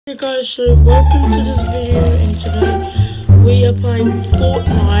Hey guys, so welcome to this video, and today we are playing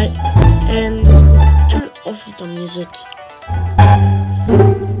Fortnite, and turn off the music.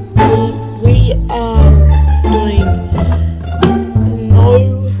 We are doing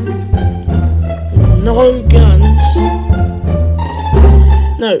no guns,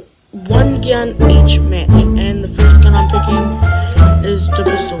 no, one gun each match, and the first gun I'm picking is the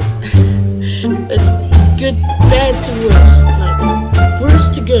pistol. It's good, bad to worse, no, worse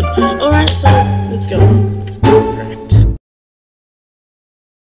to good. Alright, so let's go. Let's go, correct.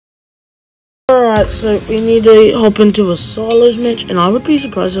 Alright, so we need to hop into a solos match, and I would be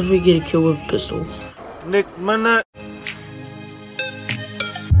surprised if we get a kill with a pistol. Nick minute.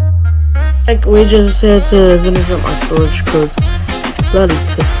 Like, we just had to finish up my storage because bloody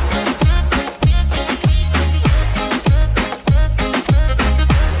tip.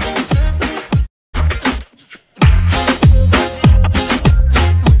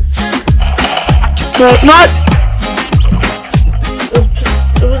 Not. It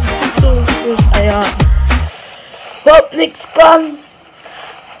was a pistol. It was AR. Well, next gun.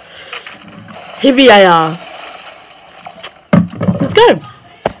 Heavy AR. Let's go.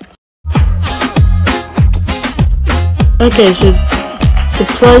 Okay, so the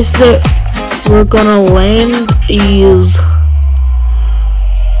place that we're gonna land is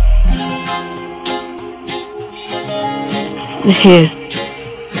here.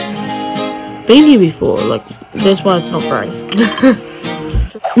 Been here before, like, that's why it's not right.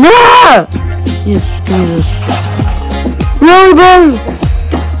 No! Yes, Jesus. No, bro!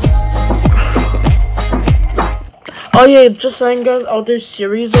 Oh yeah, just saying guys, I'll do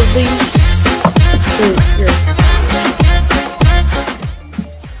series of these. So, yeah.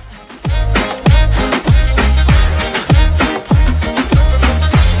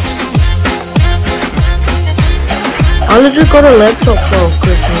 I legit got a laptop for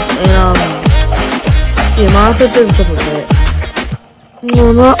Christmas, and yeah, my iPad's over top of that.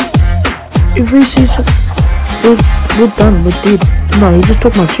 No, not every season. We're done, we're dead. No, he just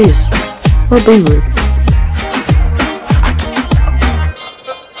took my chest. Not be rude.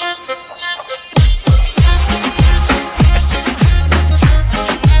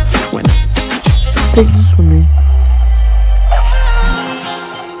 Take this from me.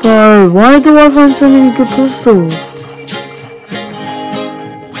 Bro, why do I find so many good pistols?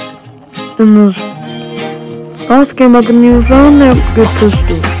 In this last game I didn't even find that good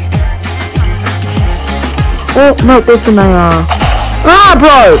pistols. Oh, no, that's an AR. Ah,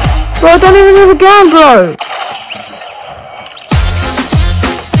 bro! Bro, I don't even have a gun, bro!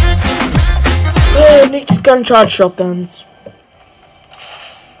 Yeah, next gun charge shotguns.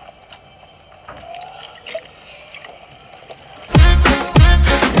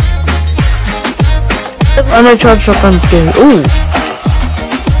 I know charge shotguns do. Ooh!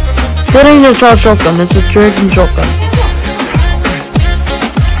 That ain't a charge shotgun, it's a dragon shotgun.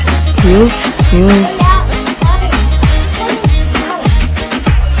 Heals, heals.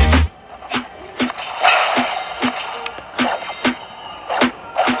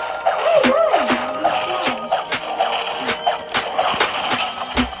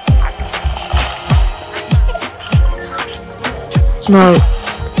 No.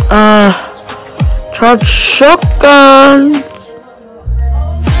 Charge shotgun.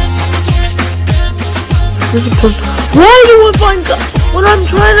 Why do I find guns? When I'm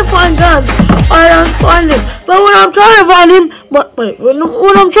trying to find guns, I don't find them. But when I'm trying to find him,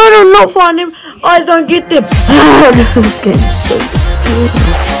 when I'm trying to not find him, I don't get them. This game's so good.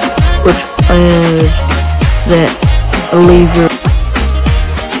 Which is that a lever.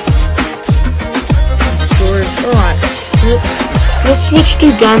 Storage. Alright. Let's switch to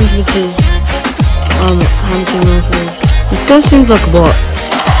guns, which is hunting rifles. This guy seems like a bot.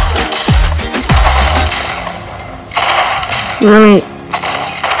 Really?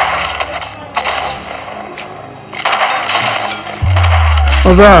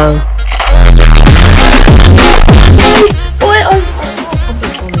 Oh, bro.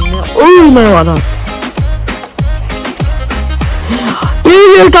 Oh, no, I don't.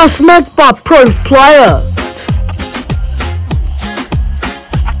 You got smacked by a pro player.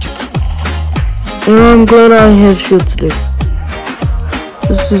 And I'm glad I have shit to do.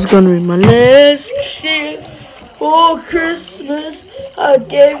 This is gonna be my last shit. For Christmas, I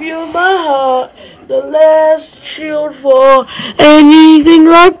gave you my heart, the last shield for anything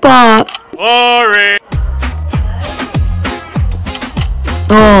like that. Glory.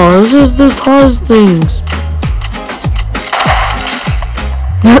 Oh, this is the hardest things.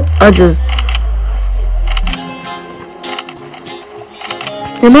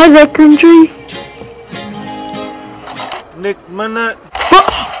 Am I that country? Nick minute.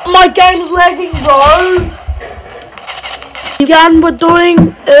 My game's lagging, bro. The gun we're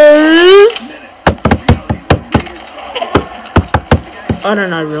doing is... I don't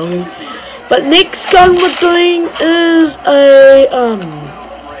know really. But next gun we're doing is a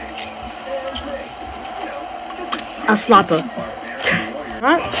sniper.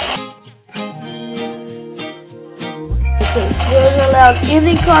 Right? So we're allowed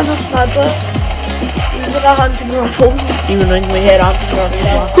any kind of sniper, even a hunting rifle, even when we had hunting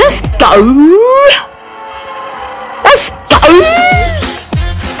rifles. Let's go! Let's go!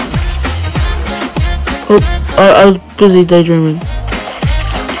 Oh, I was busy daydreaming.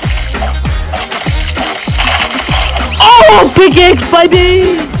 Oh, pickaxe,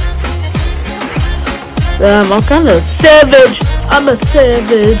 baby! I'm kinda savage. I'm a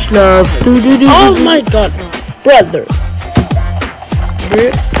savage, love. Oh my god, brother.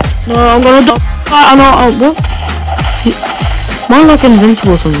 No, I'm gonna die. I know. What? Mine like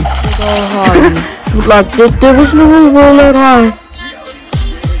invincible or something. Like there was no way to roll that high.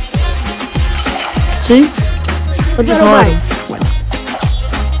 See? I just hide him.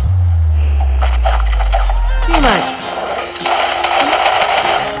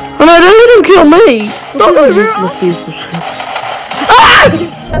 And I don't let him kill me. Don't let him useless piece of shit. Ah!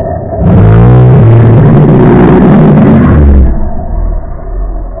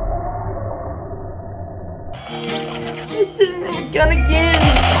 Gun again.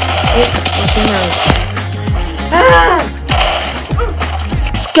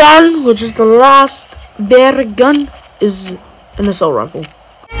 This gun, which is the last bear gun, is an assault rifle.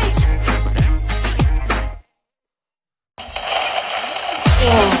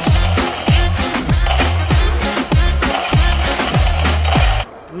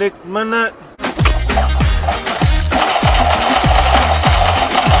 Nick mana